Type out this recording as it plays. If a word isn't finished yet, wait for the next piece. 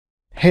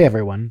Hey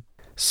everyone.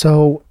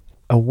 So,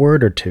 a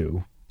word or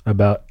two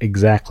about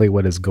exactly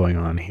what is going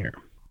on here.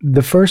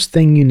 The first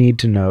thing you need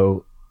to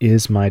know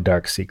is my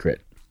dark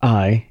secret.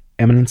 I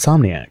am an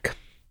insomniac.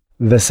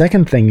 The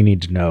second thing you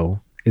need to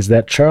know is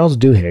that Charles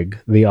Duhigg,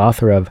 the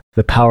author of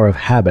The Power of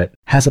Habit,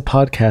 has a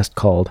podcast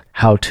called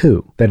How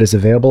To that is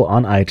available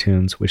on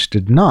iTunes, which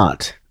did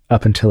not,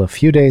 up until a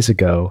few days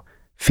ago,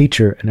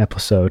 feature an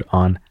episode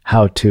on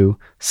how to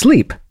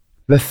sleep.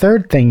 The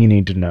third thing you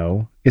need to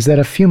know is that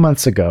a few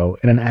months ago,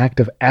 in an act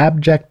of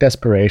abject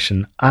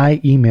desperation, I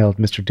emailed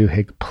Mr.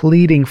 Duhigg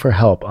pleading for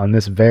help on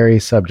this very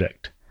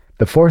subject.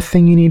 The fourth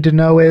thing you need to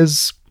know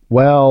is,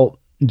 well,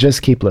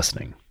 just keep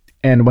listening.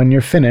 And when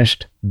you're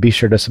finished, be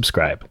sure to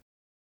subscribe.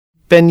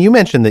 Ben, you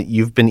mentioned that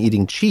you've been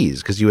eating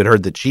cheese because you had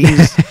heard that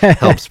cheese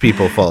helps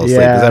people fall asleep.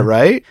 Yeah. Is that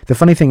right? The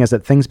funny thing is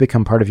that things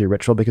become part of your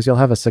ritual because you'll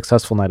have a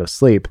successful night of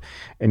sleep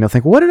and you'll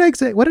think, what did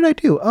I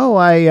do? Oh,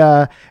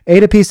 I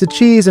ate a piece of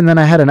cheese and then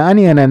I had an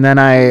onion and then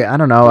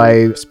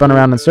I spun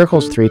around in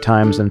circles 3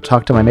 times and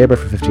talked to my neighbor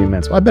for 15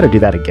 minutes. Well, I better do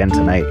that again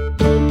tonight.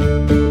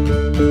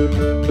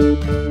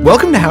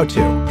 Welcome to How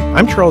To.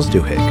 I'm Charles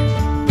Duhigg.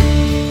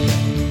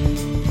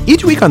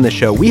 Each week on this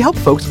show, we help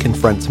folks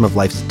confront some of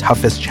life's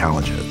toughest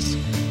challenges.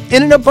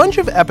 And in a bunch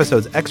of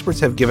episodes, experts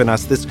have given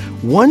us this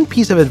one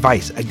piece of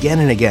advice again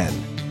and again.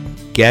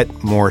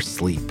 Get more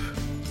sleep.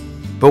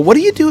 But what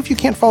do you do if you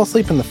can't fall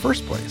asleep in the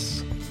first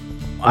place?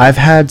 I've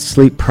had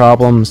sleep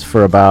problems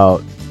for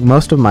about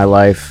most of my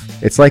life.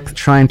 It's like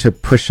trying to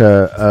push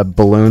a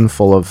balloon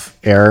full of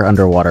air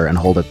underwater and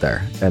hold it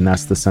there. And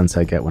that's the sense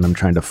I get when I'm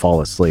trying to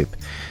fall asleep.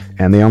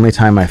 And the only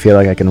time I feel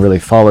like I can really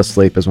fall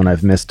asleep is when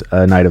I've missed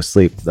a night of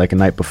sleep, like a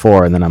night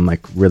before, and then I'm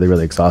like really,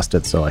 really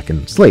exhausted so I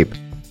can sleep.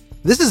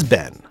 This is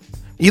Ben.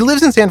 He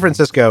lives in San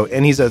Francisco,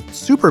 and he's a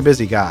super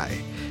busy guy.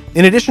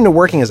 In addition to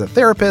working as a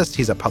therapist,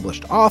 he's a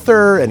published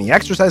author, and he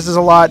exercises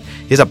a lot.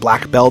 He's a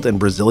black belt in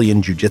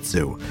Brazilian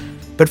jiu-jitsu.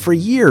 But for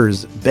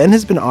years, Ben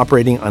has been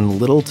operating on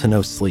little to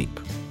no sleep.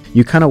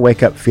 You kind of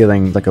wake up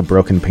feeling like a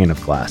broken pane of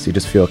glass. You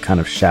just feel kind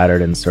of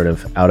shattered and sort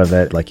of out of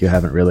it, like you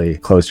haven't really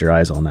closed your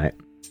eyes all night.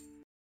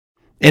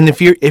 And if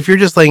you're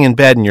just laying in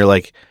bed and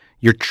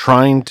you're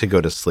trying to go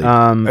to sleep,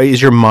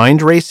 is your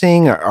mind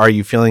racing? Are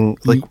you feeling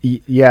like...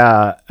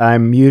 Yeah,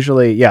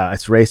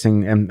 it's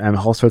racing and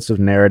all sorts of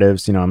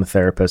narratives. You know, I'm a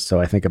therapist,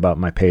 so I think about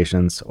my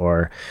patients,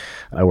 or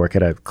I work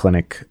at a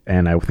clinic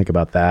and I think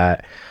about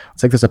that.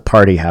 It's like there's a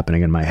party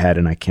happening in my head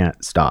and I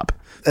can't stop.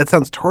 That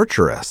sounds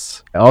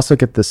torturous. I also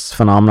get this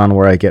phenomenon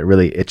where I get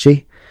really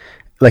itchy.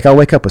 Like I'll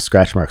wake up with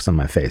scratch marks on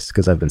my face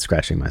because I've been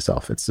scratching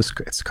myself.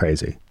 It's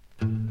crazy.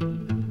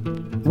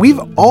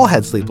 We've all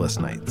had sleepless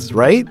nights,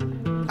 right?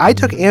 I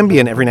took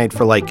Ambien every night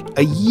for like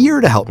a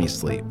year to help me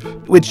sleep,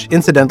 which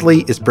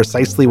incidentally is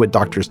precisely what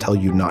doctors tell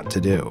you not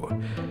to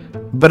do.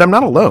 But I'm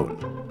not alone.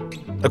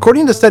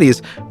 According to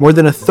studies, more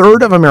than a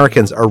third of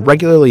Americans are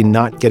regularly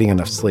not getting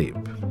enough sleep.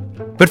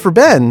 But for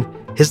Ben,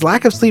 his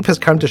lack of sleep has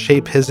come to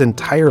shape his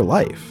entire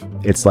life.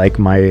 It's like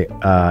my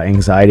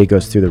anxiety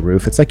goes through the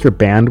roof. It's like your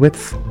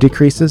bandwidth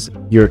decreases.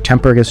 Your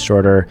temper gets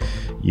shorter.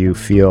 You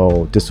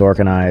feel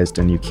disorganized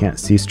and you can't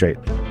see straight.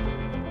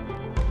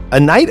 A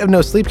night of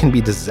no sleep can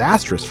be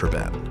disastrous for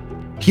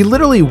Ben. He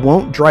literally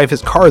won't drive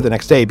his car the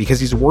next day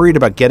because he's worried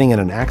about getting in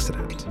an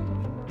accident.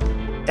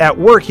 At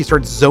work, he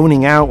starts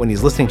zoning out when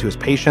he's listening to his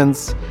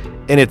patients,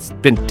 and it's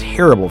been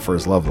terrible for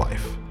his love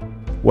life.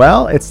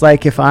 Well, it's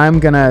like if I'm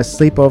going to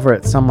sleep over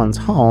at someone's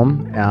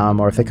home,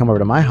 or if they come over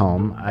to my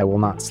home, I will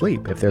not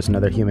sleep if there's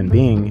another human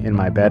being in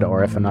my bed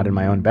or if I'm not in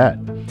my own bed.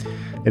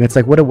 And it's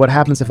like, what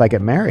happens if I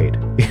get married?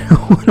 You know,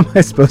 what am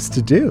I supposed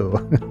to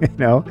do? You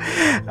know?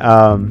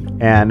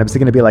 And is it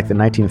going to be like the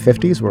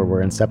 1950s where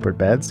we're in separate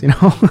beds? You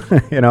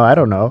know? I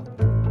don't know.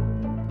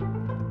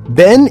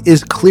 Ben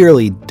is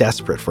clearly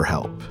desperate for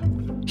help.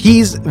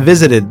 He's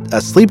visited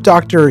a sleep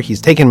doctor,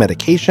 he's taken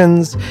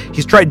medications,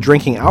 he's tried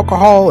drinking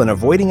alcohol and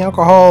avoiding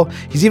alcohol,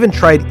 he's even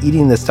tried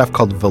eating this stuff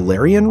called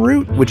valerian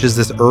root, which is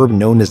this herb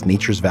known as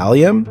nature's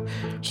Valium.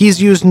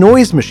 He's used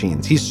noise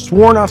machines, he's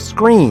sworn off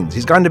screens,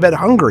 he's gone to bed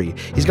hungry,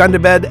 he's gone to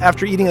bed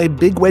after eating a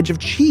big wedge of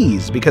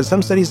cheese because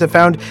some studies have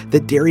found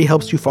that dairy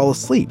helps you fall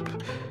asleep.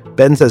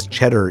 Ben says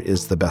cheddar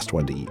is the best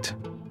one to eat.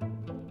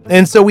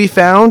 And so we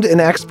found an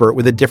expert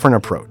with a different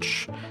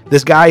approach.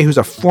 This guy who's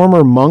a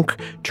former monk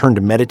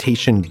turned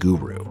meditation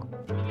guru.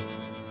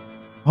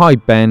 Hi,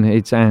 Ben.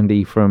 It's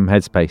Andy from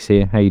Headspace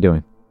here. How you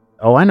doing?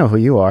 Oh, I know who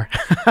you are.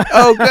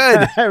 Oh,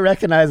 good. I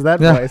recognize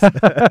that voice.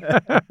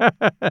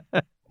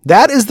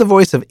 That is the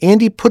voice of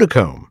Andy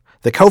Puddicombe,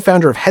 the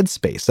co-founder of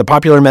Headspace, a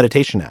popular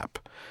meditation app.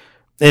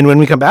 And when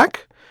we come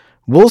back,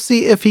 we'll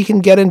see if he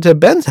can get into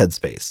Ben's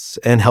headspace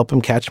and help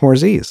him catch more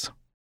Z's.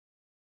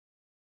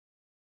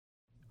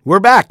 We're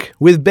back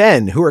with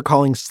Ben, who are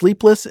calling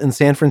Sleepless in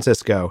San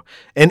Francisco,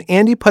 and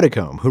Andy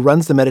Puddicombe, who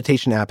runs the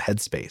meditation app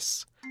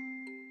Headspace.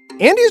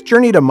 Andy's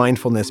journey to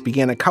mindfulness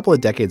began a couple of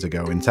decades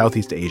ago in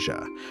Southeast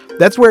Asia.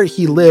 That's where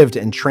he lived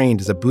and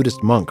trained as a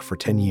Buddhist monk for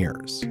 10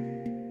 years.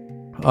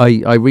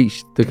 I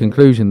reached the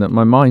conclusion that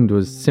my mind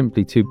was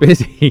simply too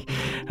busy,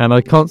 and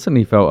I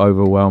constantly felt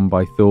overwhelmed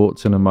by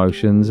thoughts and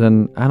emotions,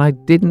 and I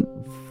didn't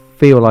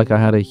feel like I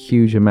had a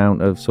huge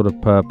amount of sort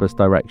of purpose,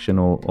 direction,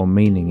 or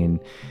meaning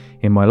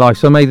in my life.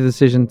 So I made the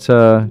decision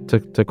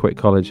to quit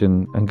college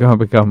and go and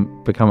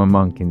become a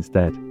monk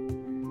instead.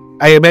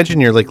 I imagine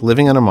you're like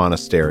living in a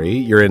monastery.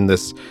 You're in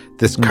this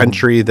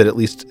country that at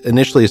least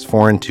initially is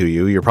foreign to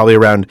you. You're probably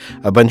around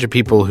a bunch of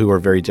people who are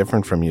very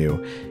different from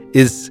you.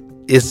 Is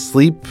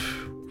sleep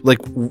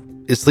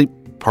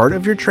part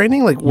of your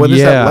training? Like, what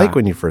is that like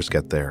when you first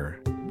get there?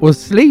 Well,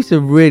 sleep's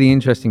a really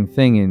interesting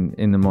thing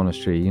in the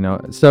monastery, you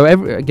know. So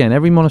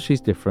every monastery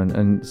is different,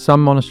 and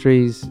some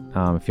monasteries,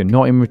 if you're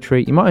not in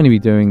retreat, you might only be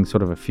doing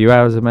sort of a few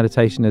hours of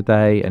meditation a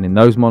day, and in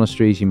those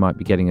monasteries, you might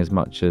be getting as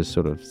much as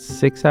sort of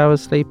 6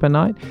 hours sleep a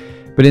night.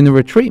 But in the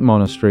retreat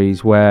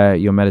monasteries, where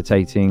you're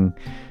meditating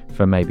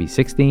for maybe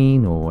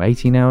 16 or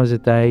 18 hours a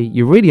day,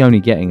 you're really only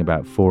getting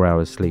about 4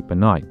 hours sleep a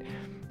night.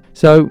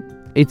 So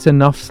it's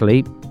enough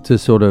sleep to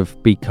sort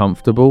of be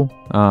comfortable.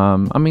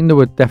 I mean, there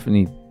were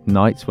definitely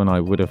nights when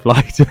I would have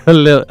liked a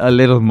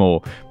little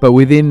more, but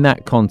within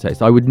that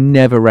context, I would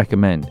never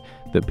recommend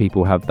that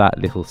people have that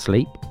little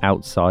sleep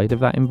outside of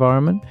that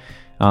environment.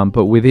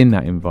 But within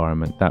that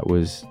environment, it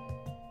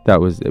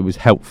was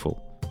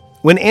helpful.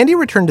 When Andy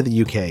returned to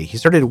the UK, he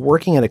started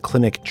working at a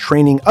clinic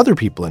training other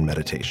people in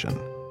meditation.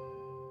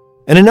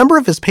 And a number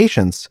of his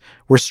patients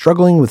were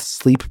struggling with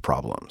sleep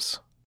problems.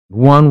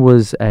 One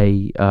was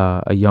a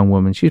young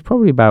woman. She was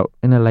probably about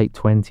in her late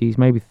 20s,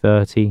 maybe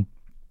 30.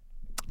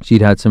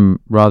 She'd had some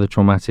rather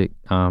traumatic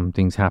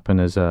things happen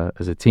as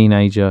a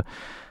teenager.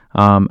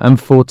 And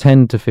for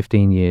 10 to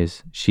 15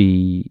 years,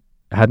 she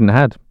hadn't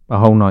had a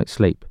whole night's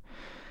sleep.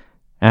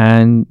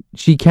 And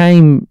she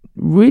came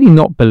really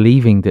not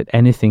believing that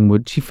anything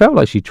would. She felt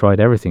like she tried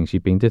everything.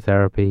 She'd been to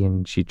therapy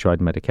and she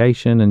tried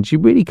medication, and she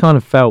really kind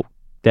of felt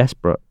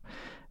desperate.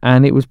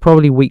 And it was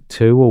probably week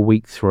 2 or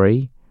week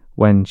 3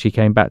 when she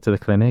came back to the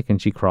clinic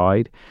and she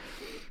cried.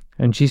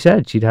 And she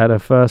said she'd had her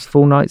first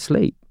full night's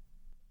sleep.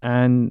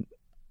 And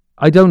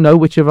I don't know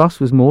which of us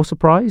was more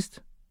surprised.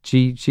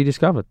 She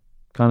discovered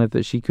kind of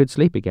that she could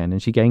sleep again,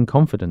 and she gained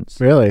confidence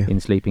in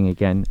sleeping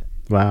again.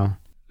 Wow.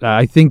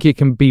 I think it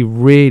can be a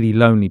really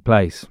lonely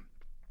place,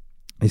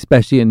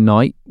 especially at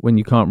night when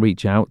you can't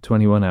reach out to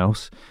anyone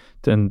else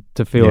and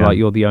to feel like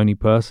you're the only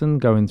person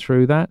going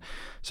through that.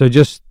 So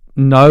just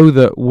know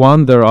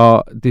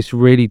that this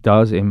really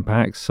does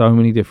impact so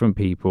many different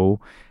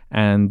people,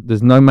 and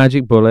there's no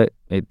magic bullet.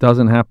 It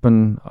doesn't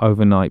happen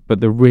overnight, but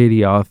there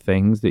really are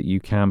things that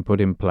you can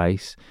put in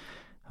place.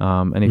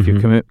 And if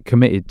you're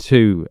committed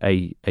to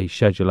a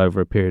schedule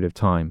over a period of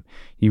time,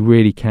 you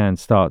really can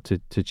start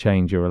to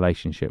change your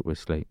relationship with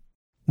sleep.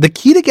 The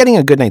key to getting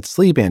a good night's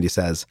sleep, Andy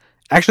says,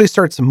 actually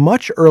starts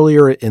much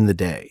earlier in the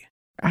day.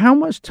 How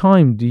much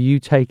time do you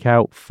take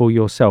out for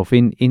yourself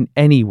in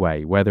any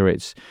way, whether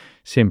it's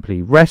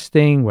simply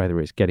resting, whether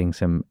it's getting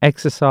some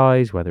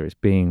exercise, whether it's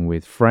being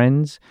with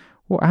friends?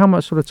 How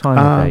much sort of time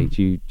a day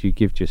do you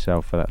give to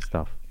yourself for that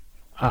stuff?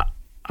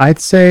 I'd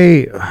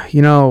say, I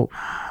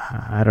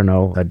don't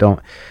know. I don't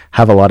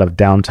have a lot of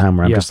downtime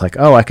where I'm just like,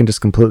 I can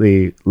just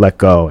completely let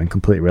go and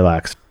completely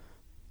relax.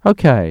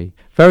 Okay.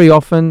 Very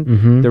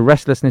often, the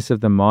restlessness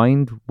of the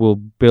mind will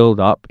build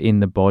up in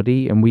the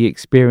body, and we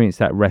experience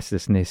that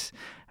restlessness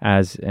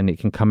and it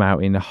can come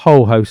out in a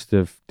whole host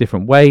of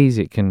different ways.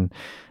 It can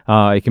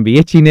be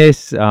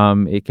itchiness.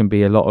 It can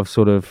be a lot of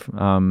sort of,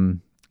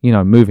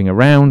 moving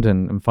around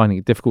and finding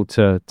it difficult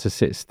to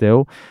sit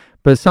still.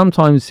 But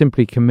sometimes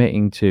simply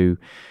committing to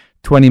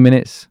 20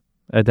 minutes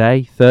a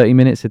day, 30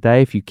 minutes a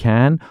day, if you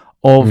can,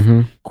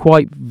 of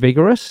quite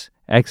vigorous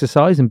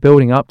exercise and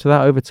building up to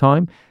that over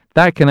time,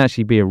 that can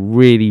actually be a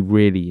really,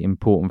 really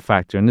important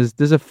factor. And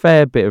there's a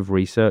fair bit of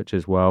research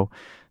as well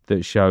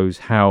that shows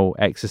how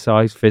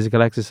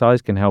physical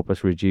exercise, can help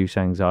us reduce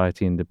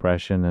anxiety and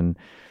depression. And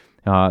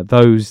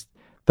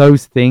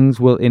those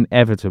things will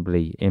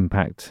inevitably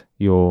impact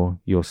your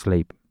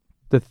sleep.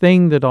 The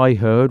thing that I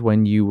heard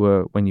when you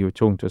were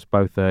talking to us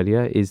both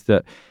earlier is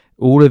that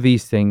all of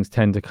these things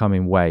tend to come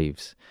in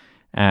waves.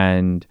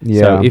 And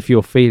so if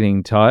you're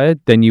feeling tired,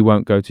 then you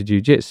won't go to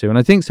jiu-jitsu. And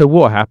I think so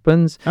what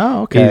happens is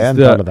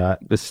that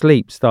the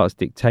sleep starts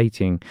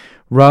dictating,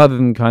 rather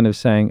than kind of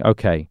saying,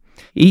 okay,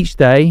 each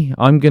day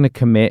I'm going to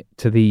commit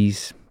to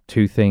these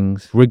 2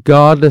 things,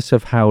 regardless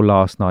of how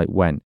last night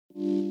went.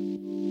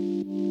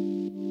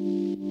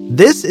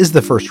 This is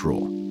the first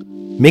rule.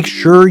 Make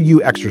sure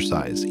you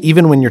exercise,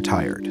 even when you're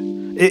tired,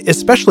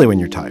 especially when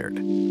you're tired.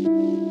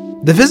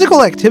 The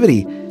physical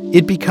activity,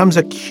 it becomes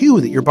a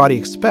cue that your body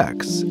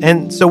expects.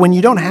 And so when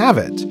you don't have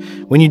it,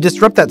 when you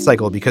disrupt that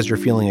cycle because you're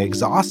feeling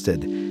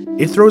exhausted,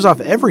 it throws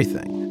off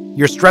everything.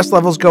 Your stress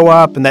levels go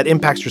up, and that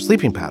impacts your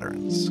sleeping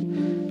patterns.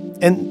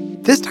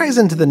 And this ties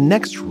into the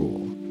next rule,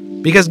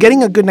 because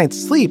getting a good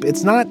night's sleep,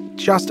 it's not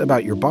just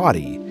about your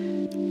body.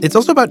 It's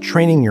also about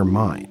training your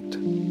mind.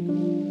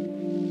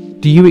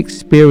 Do you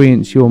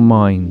experience your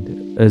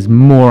mind as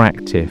more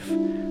active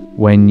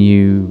when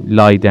you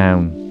lie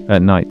down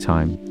at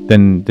nighttime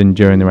than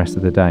during the rest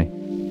of the day?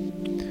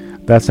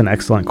 That's an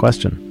excellent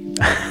question.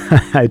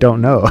 I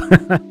don't know.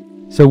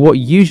 So what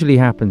usually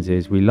happens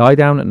is we lie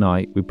down at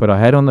night, we put our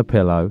head on the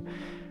pillow,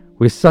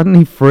 we're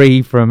suddenly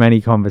free from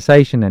any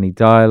conversation, any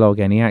dialogue,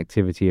 any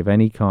activity of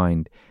any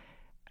kind.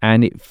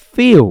 And it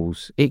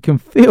can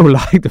feel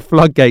like the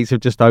floodgates have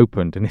just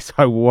opened. And it's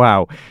like,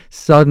 wow,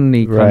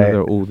 suddenly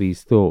there are all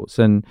these thoughts.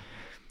 And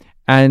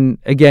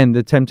again,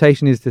 the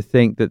temptation is to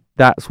think that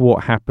that's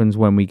what happens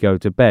when we go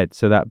to bed.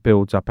 So that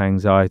builds up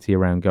anxiety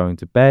around going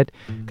to bed.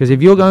 Because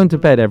if you're going to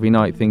bed every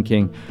night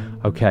thinking,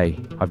 okay,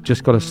 I've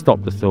just got to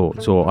stop the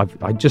thoughts, or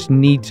I just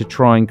need to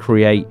try and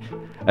create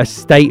a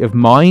state of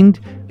mind,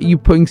 you're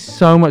putting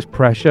so much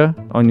pressure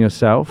on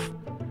yourself.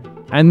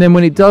 And then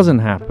when it doesn't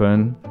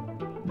happen,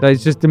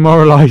 it's just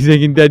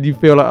demoralizing, and then you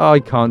feel like, oh, I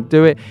can't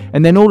do it.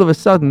 And then all of a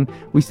sudden,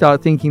 we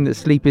start thinking that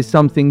sleep is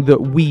something that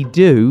we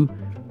do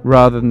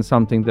rather than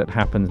something that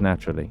happens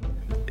naturally.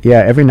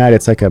 Yeah, every night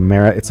it's like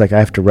it's like I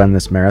have to run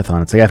this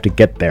marathon. It's like I have to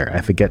get there. I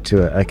have to get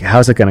to it. Like,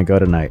 how's it going to go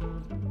tonight?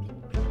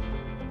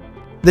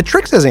 The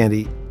trick, says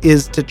Andy,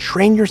 is to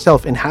train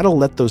yourself in how to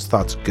let those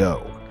thoughts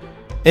go.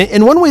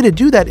 And one way to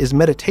do that is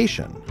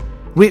meditation,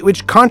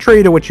 which,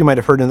 contrary to what you might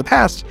have heard in the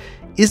past,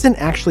 isn't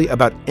actually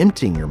about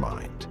emptying your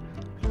mind.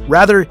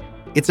 Rather,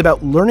 it's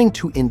about learning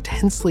to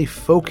intensely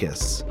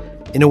focus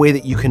in a way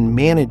that you can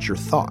manage your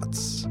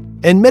thoughts.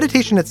 And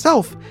meditation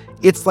itself,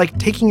 it's like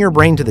taking your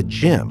brain to the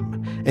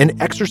gym and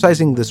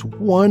exercising this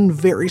one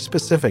very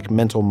specific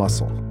mental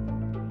muscle.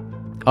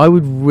 I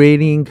would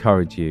really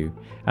encourage you,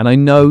 and I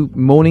know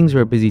mornings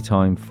are a busy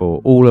time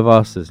for all of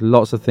us. There's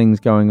lots of things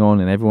going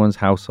on in everyone's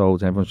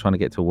households, and everyone's trying to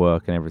get to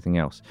work and everything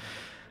else.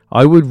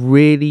 I would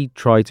really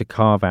try to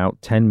carve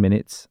out 10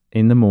 minutes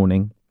in the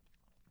morning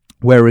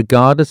where,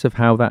 regardless of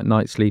how that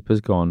night's sleep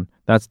has gone,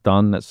 that's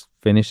done, that's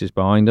finished, it's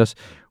behind us,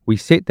 we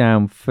sit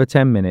down for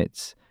 10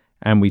 minutes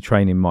and we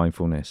train in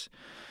mindfulness.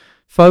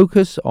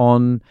 Focus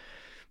on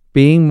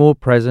being more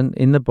present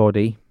in the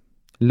body,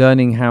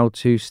 learning how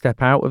to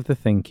step out of the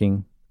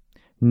thinking,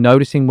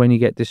 noticing when you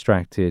get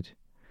distracted,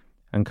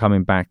 and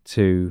coming back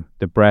to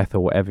the breath or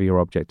whatever your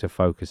object of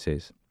focus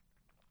is.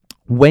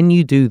 When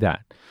you do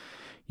that,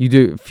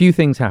 a few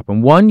things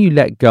happen. One, you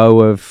let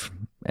go of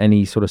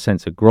any sort of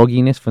sense of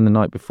grogginess from the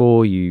night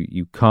before.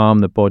 You calm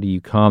the body,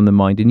 you calm the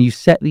mind, and you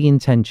set the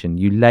intention.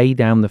 You lay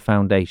down the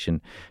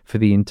foundation for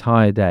the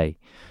entire day.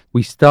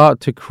 We start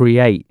to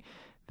create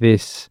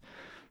this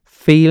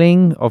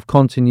feeling of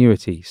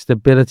continuity,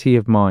 stability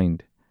of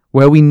mind,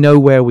 where we know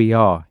where we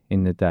are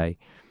in the day.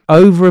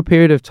 Over a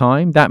period of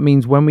time, that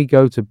means when we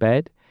go to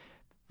bed,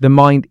 the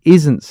mind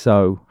isn't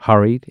so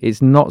hurried,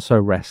 it's not so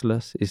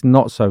restless, it's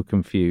not so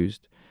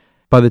confused.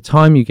 By the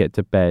time you get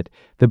to bed,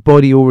 the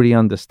body already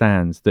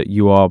understands that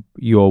you are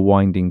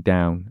winding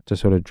down to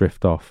sort of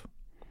drift off.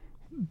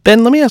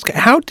 Ben, let me ask,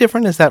 how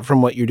different is that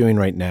from what you're doing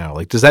right now?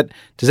 Like, does that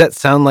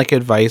sound like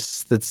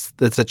advice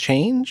that's a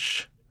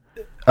change?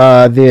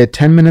 The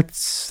 10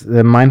 minutes,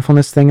 the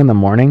mindfulness thing in the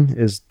morning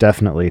is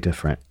definitely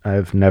different.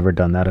 I've never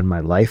done that in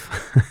my life.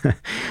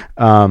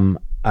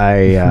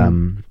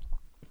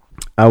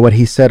 What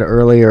he said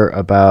earlier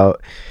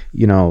about,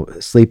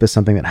 sleep is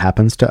something that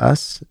happens to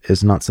us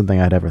is not something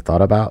I'd ever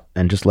thought about.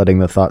 And just letting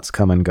the thoughts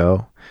come and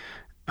go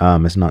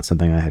is not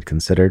something I had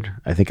considered.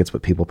 I think it's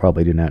what people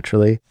probably do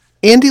naturally.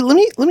 Andy, let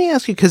me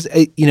ask you, because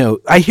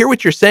I hear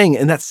what you're saying,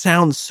 and that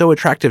sounds so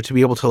attractive to be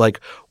able to like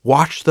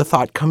watch the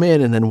thought come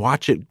in and then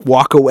watch it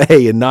walk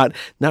away and not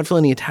feel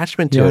any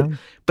attachment to it.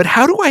 But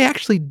how do I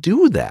actually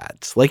do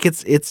that? Like,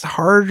 it's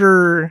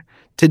harder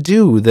to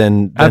do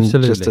than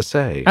just to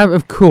say.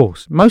 Of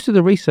course, most of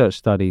the research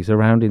studies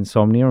around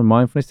insomnia and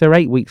mindfulness, they're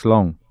 8 weeks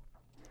long.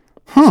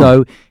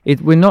 So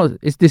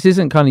this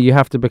isn't kind of, you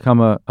have to become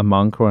a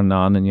monk or a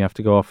nun and you have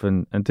to go off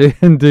and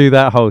do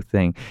that whole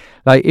thing.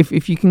 Like,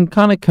 if you can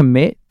kind of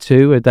commit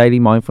to a daily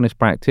mindfulness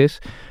practice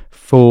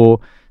for,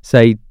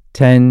 say,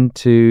 10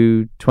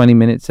 to 20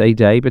 minutes a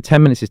day, but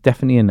 10 minutes is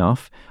definitely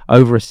enough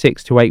over a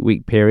 6 to 8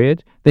 week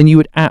period, then you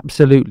would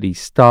absolutely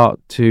start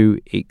to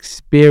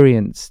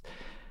experience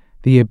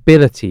the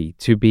ability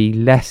to be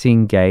less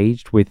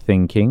engaged with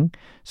thinking.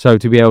 So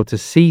to be able to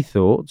see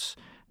thoughts,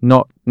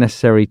 not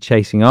necessarily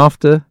chasing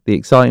after the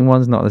exciting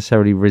ones, not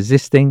necessarily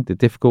resisting the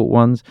difficult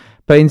ones,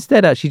 but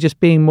instead actually just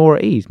being more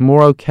at ease,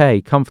 more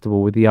okay,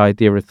 comfortable with the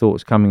idea of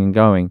thoughts coming and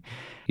going.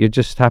 You're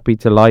just happy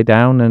to lie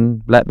down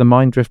and let the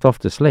mind drift off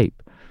to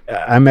sleep.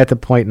 I'm at the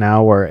point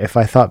now where if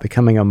I thought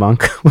becoming a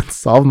monk would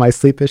solve my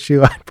sleep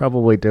issue, I'd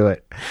probably do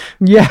it.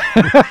 Yeah.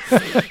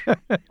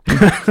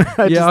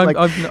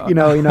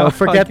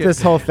 Forget this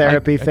whole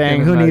therapy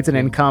thing. Who needs an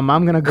income?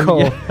 I'm going to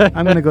go.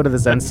 I'm going to go to the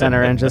Zen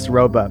Center and just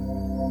robe up.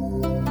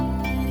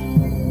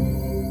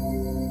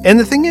 And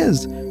the thing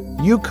is,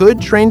 you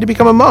could train to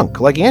become a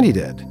monk like Andy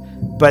did,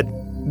 but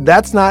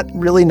that's not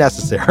really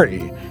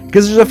necessary,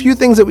 because there's a few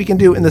things that we can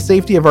do in the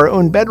safety of our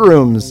own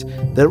bedrooms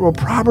that will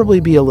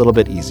probably be a little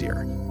bit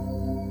easier.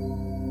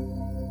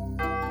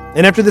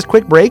 And after this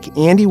quick break,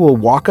 Andy will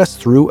walk us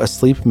through a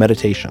sleep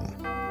meditation.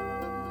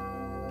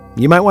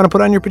 You might want to put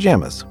on your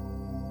pajamas.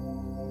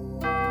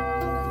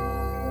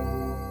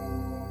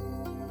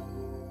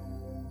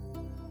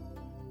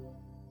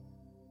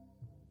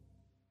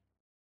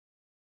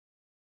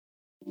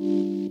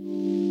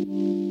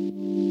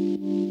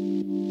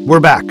 We're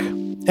back.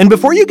 And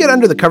before you get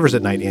under the covers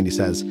at night, Andy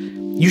says,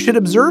 you should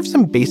observe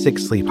some basic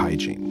sleep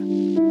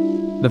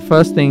hygiene. The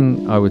first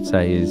thing I would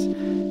say is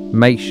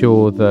make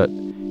sure that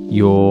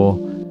your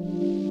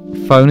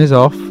phone is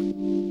off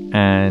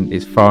and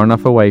it's far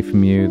enough away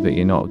from you that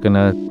you're not going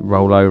to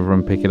roll over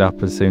and pick it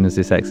up as soon as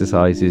this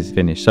exercise is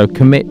finished. So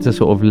commit to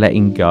sort of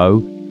letting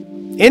go.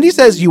 Andy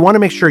says you want to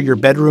make sure your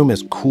bedroom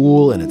is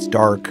cool and it's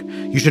dark.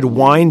 You should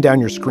wind down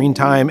your screen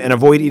time and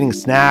avoid eating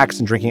snacks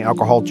and drinking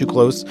alcohol too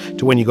close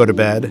to when you go to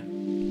bed.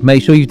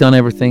 Make sure you've done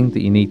everything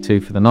that you need to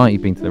for the night.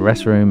 You've been to the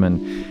restroom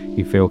and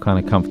you feel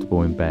kind of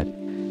comfortable in bed.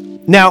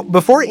 Now,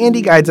 before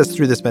Andy guides us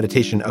through this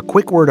meditation, a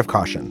quick word of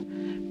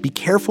caution. Be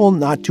careful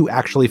not to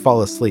actually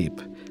fall asleep,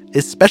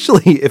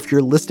 especially if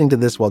you're listening to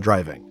this while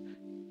driving.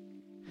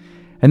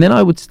 And then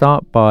I would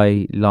start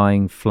by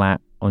lying flat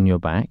on your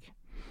back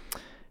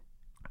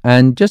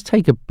and just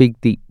take a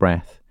big deep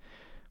breath,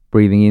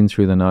 breathing in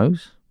through the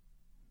nose.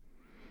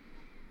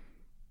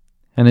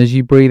 And as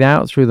you breathe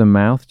out through the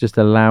mouth, just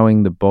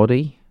allowing the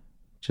body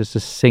just to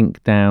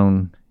sink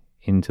down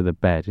into the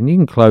bed. And you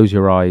can close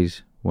your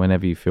eyes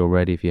whenever you feel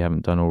ready if you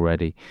haven't done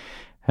already.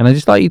 And I'd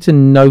just like you to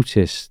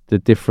notice the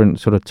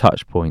different sort of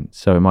touch points.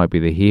 So it might be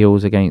the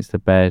heels against the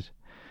bed,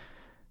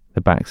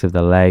 the backs of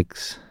the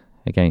legs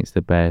against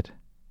the bed,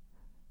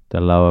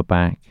 the lower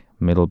back,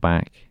 middle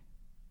back,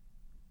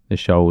 the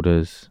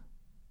shoulders,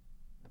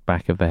 the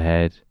back of the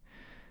head,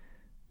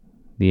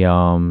 the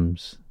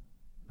arms,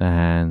 the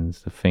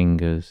hands, the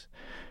fingers.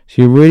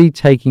 So you're really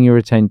taking your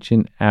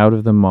attention out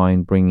of the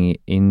mind, bringing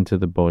it into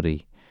the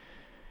body.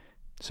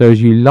 So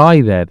as you lie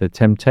there, the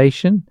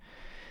temptation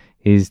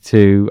is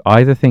to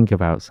either think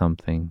about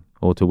something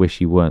or to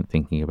wish you weren't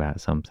thinking about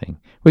something.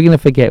 We're going to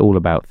forget all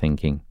about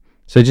thinking.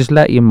 So just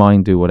let your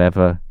mind do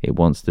whatever it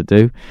wants to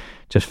do,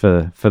 just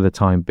for the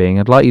time being.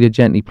 I'd like you to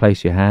gently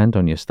place your hand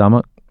on your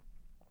stomach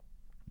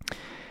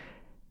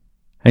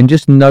and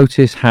just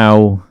notice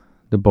how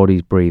the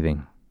body's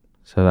breathing.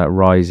 So that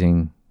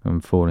rising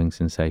and falling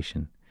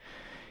sensation.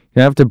 You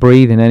don't have to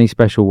breathe in any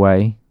special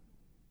way.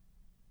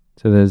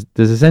 So there's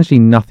essentially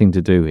nothing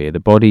to do here. The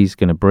body's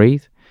going to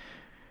breathe.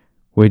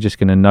 We're just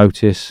going to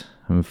notice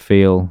and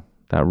feel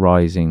that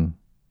rising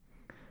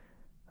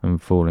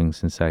and falling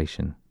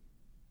sensation.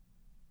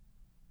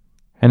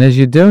 And as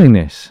you're doing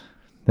this,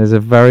 there's a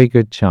very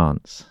good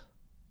chance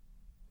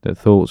that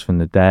thoughts from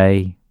the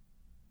day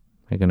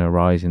are going to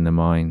arise in the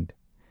mind.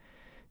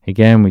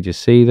 Again, we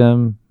just see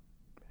them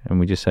and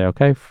we just say,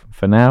 okay,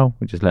 for now,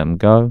 we just let them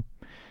go.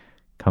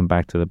 Come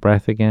back to the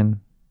breath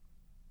again.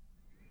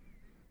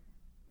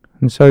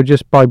 And so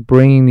just by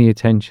bringing the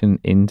attention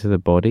into the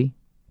body,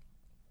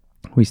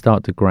 we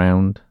start to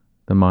ground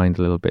the mind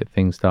a little bit.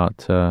 Things start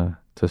to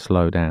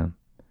slow down.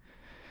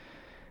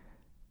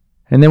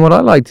 And then what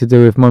I like to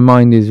do if my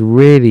mind is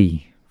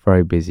really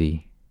very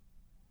busy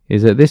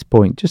is at this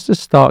point just to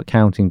start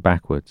counting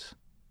backwards.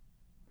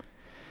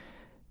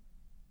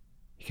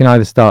 You can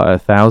either start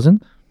at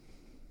 1,000,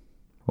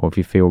 or if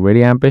you feel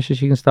really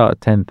ambitious, you can start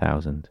at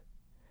 10,000.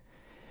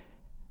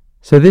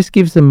 So this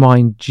gives the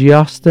mind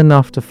just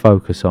enough to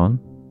focus on,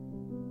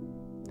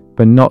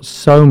 but not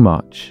so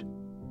much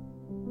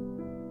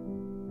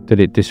that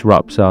it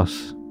disrupts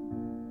us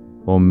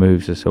or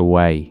moves us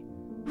away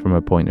from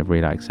a point of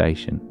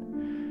relaxation.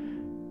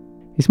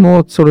 It's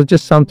more sort of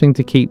just something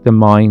to keep the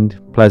mind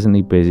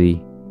pleasantly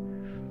busy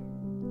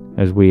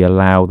as we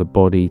allow the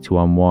body to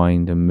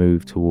unwind and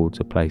move towards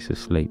a place of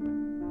sleep.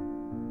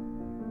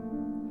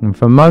 And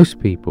for most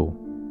people,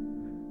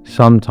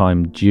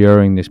 sometime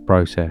during this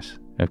process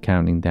of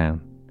counting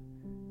down,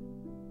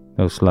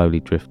 they'll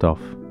slowly drift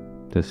off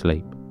to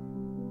sleep.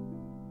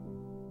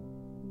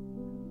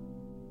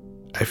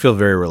 I feel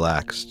very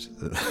relaxed.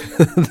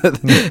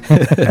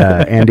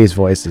 Andy's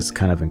voice is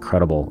kind of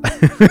incredible. I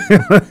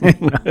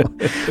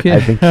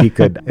think he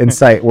could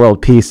incite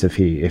world peace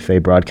if they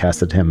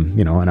broadcasted him,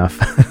 enough.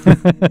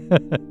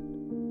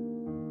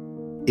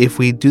 If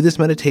we do this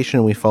meditation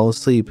and we fall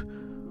asleep,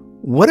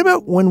 what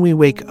about when we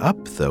wake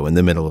up, though, in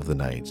the middle of the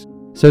night?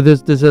 So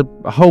there's a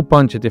whole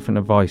bunch of different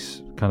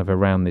advice kind of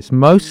around this.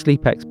 Most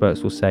sleep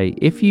experts will say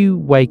if you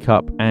wake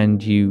up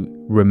and you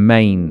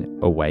remain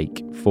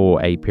awake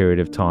for a period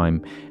of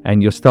time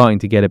and you're starting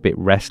to get a bit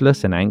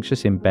restless and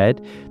anxious in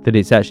bed, that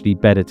it's actually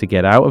better to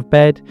get out of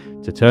bed,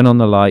 to turn on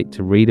the light,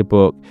 to read a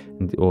book,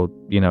 or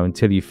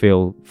until you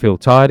feel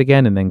tired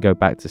again, and then go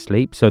back to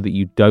sleep, so that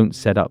you don't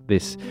set up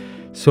this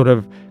sort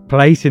of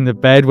place in the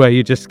bed where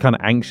you're just kind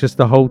of anxious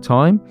the whole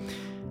time.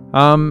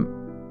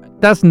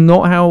 That's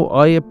not how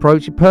I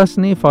approach it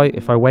personally.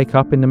 If I wake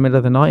up in the middle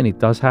of the night, and it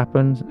does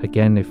happen,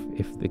 again,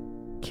 if the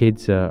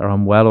kids are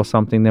unwell or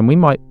something, then we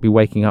might be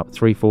waking up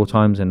 3-4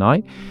 times a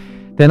night.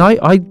 Then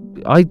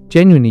I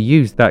genuinely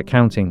use that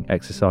counting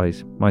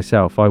exercise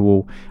myself. I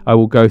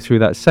will go through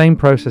that same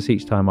process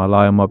each time. I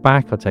lie on my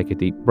back, I'll take a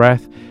deep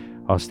breath,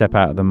 I'll step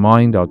out of the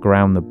mind, I'll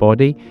ground the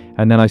body,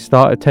 and then I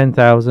start at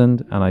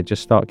 10,000 and I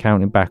just start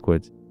counting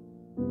backwards.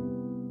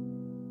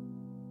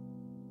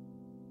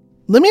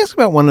 Let me ask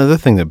about one other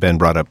thing that Ben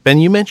brought up. Ben,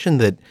 you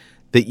mentioned that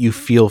you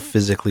feel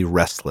physically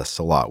restless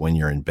a lot when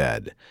you're in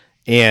bed.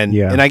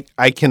 And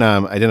I can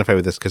identify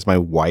with this because my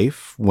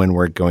wife, when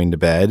we're going to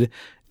bed,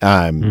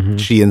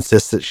 she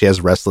insists that she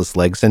has restless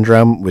leg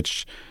syndrome,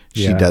 which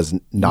she does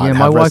not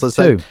have restless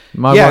leg.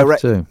 My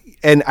wife too.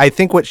 And I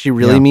think what she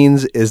really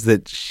means is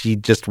that she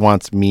just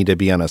wants me to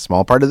be on a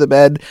small part of the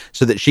bed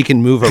so that she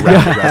can move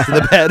around the rest of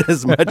the bed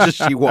as much as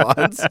she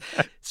wants.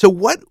 So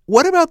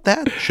what about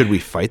that? Should we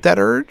fight that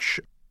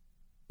urge?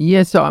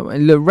 Yeah, so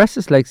look,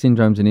 restless leg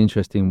syndrome is an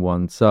interesting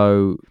one.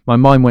 So my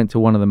mind went to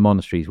one of the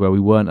monasteries where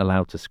we weren't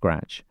allowed to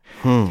scratch.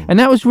 And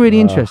that was really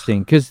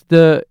interesting because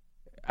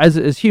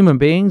as human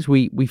beings,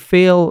 we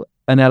feel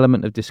an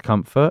element of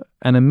discomfort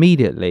and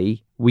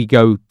immediately we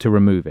go to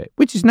remove it,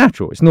 which is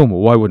natural. It's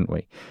normal. Why wouldn't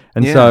we?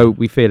 And so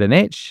we feel an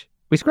itch,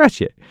 we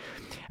scratch it.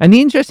 And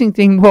the interesting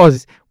thing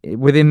was,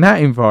 within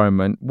that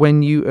environment,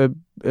 when you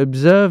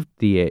observed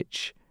the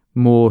itch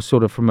more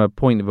sort of from a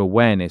point of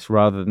awareness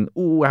rather than,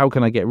 oh, how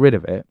can I get rid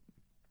of it?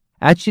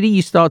 Actually,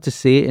 you start to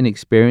see it and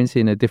experience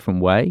it in a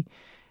different way.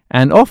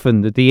 And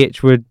often the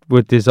itch would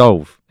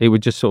dissolve. It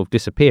would just sort of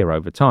disappear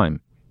over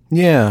time.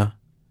 Yeah.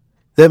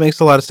 That makes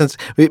a lot of sense.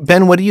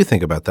 Ben, what do you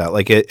think about that?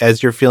 Like,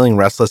 as you're feeling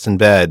restless in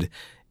bed,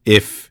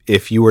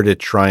 if you were to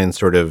try and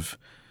sort of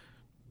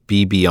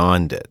be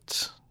beyond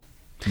it,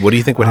 what do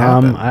you think would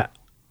happen?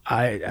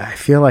 I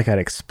feel like I'd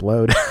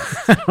explode.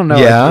 I don't know.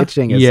 Yeah? Like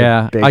itching is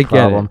a big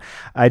problem.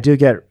 I do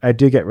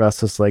get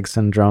restless leg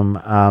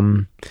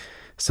syndrome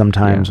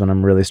sometimes when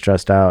I'm really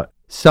stressed out.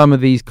 Some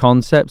of these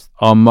concepts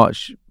are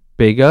much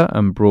bigger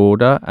and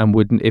broader, and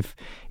wouldn't if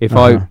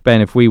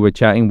we were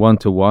chatting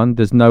one-to-one,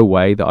 there's no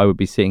way that I would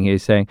be sitting here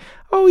saying,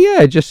 oh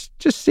yeah, just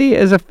see it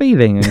as a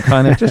feeling and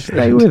kind of just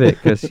stay with it,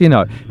 because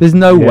there's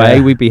no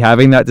way we'd be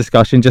having that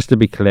discussion, just to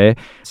be clear.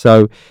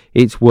 So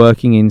it's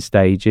working in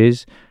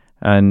stages,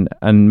 and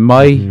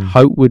my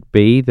hope would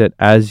be that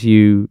as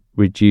you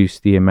reduce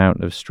the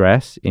amount of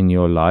stress in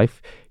your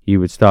life, you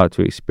would start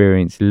to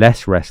experience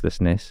less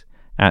restlessness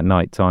at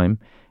nighttime,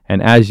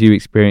 and as you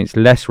experience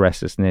less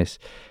restlessness,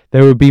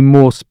 there would be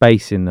more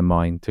space in the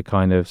mind to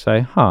kind of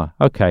say,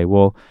 okay,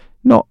 well,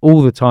 not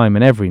all the time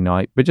and every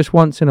night, but just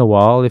once in a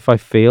while, if I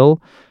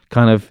feel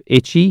kind of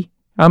itchy,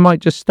 I might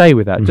just stay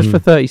with that just for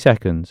 30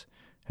 seconds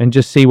and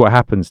just see what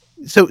happens.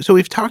 So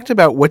we've talked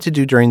about what to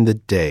do during the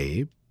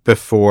day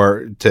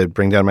before to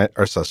bring down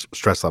our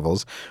stress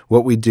levels,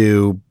 what we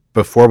do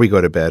before we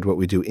go to bed, what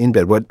we do in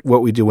bed, what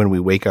we do when we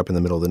wake up in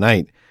the middle of the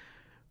night.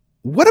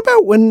 What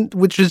about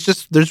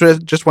there's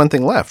just one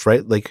thing left,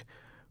 right? Like,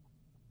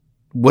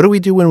 what do we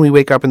do when we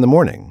wake up in the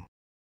morning?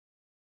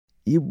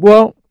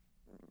 Well,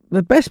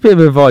 the best bit of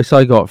advice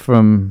I got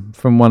from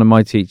one of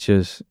my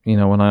teachers,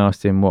 when I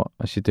asked him what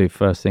I should do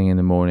first thing in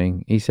the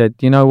morning, he said,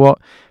 you know what,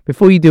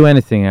 before you do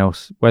anything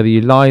else, whether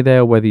you lie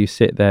there or whether you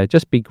sit there,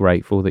 just be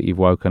grateful that you've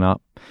woken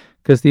up,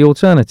 because the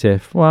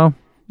alternative, well,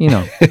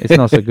 it's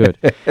not so good.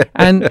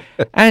 And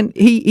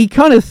he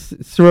kind of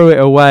threw it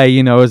away,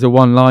 as a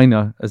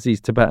one-liner, as these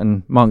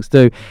Tibetan monks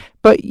do.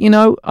 But,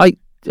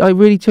 I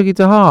really took it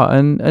to heart,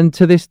 and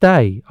to this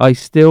day, I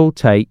still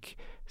take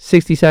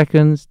 60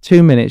 seconds,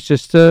 2 minutes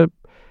just to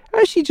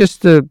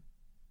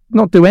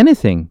not do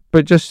anything,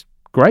 but just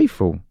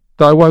grateful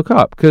that I woke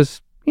up,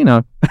 because,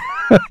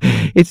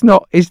 it's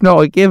not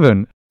a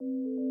given.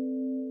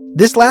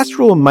 This last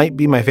rule might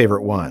be my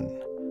favorite one,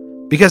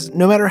 because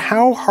no matter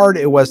how hard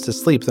it was to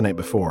sleep the night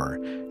before,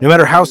 no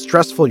matter how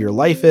stressful your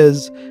life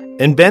is,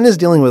 and Ben is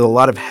dealing with a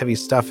lot of heavy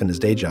stuff in his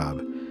day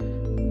job,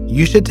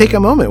 you should take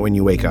a moment when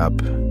you wake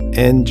up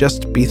and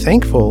just be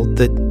thankful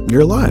that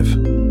you're alive.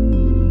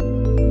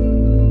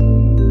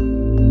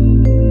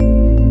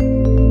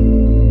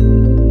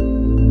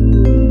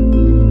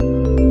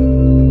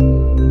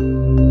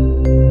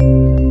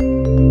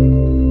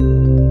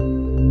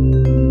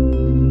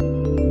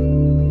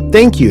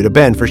 Thank you to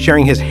Ben for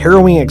sharing his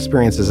harrowing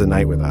experiences at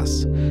night with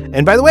us.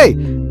 And by the way,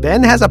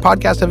 Ben has a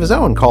podcast of his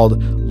own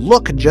called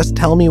Look, Just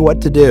Tell Me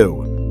What to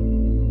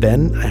Do.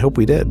 Ben, I hope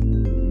we did.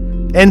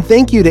 And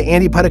thank you to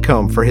Andy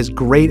Puddicombe for his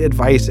great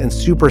advice and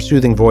super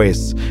soothing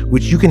voice,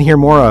 which you can hear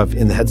more of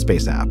in the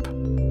Headspace app.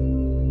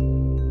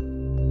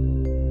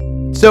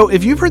 So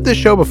if you've heard this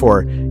show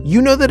before,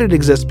 you know that it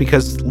exists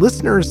because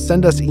listeners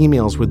send us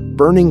emails with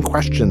burning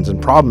questions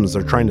and problems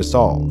they're trying to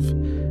solve.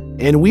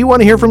 And we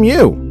want to hear from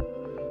you.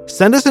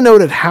 Send us a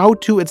note at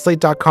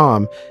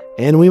howto@slate.com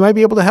and we might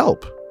be able to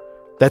help.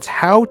 That's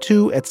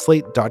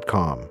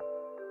howto@slate.com.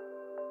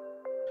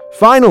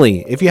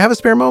 Finally, if you have a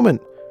spare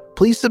moment,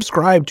 please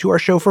subscribe to our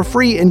show for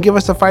free and give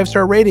us a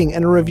 5-star rating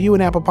and a review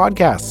in Apple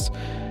Podcasts.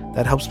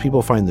 That helps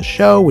people find the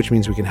show, which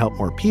means we can help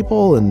more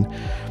people, and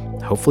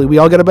hopefully we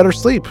all get a better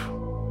sleep.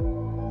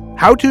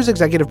 How To's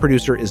executive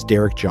producer is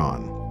Derek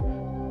John.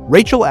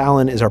 Rachel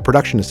Allen is our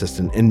production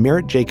assistant, and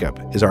Merritt Jacob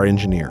is our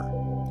engineer.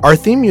 Our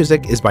theme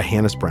music is by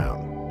Hannes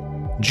Brown.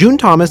 June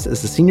Thomas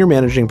is the senior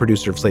managing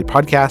producer of Slate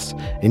Podcasts,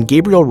 and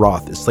Gabriel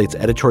Roth is Slate's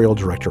editorial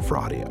director for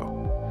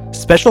audio.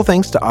 Special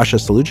thanks to Asha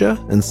Saluja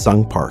and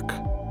Sung Park.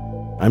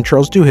 I'm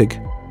Charles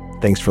Duhigg.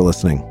 Thanks for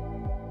listening.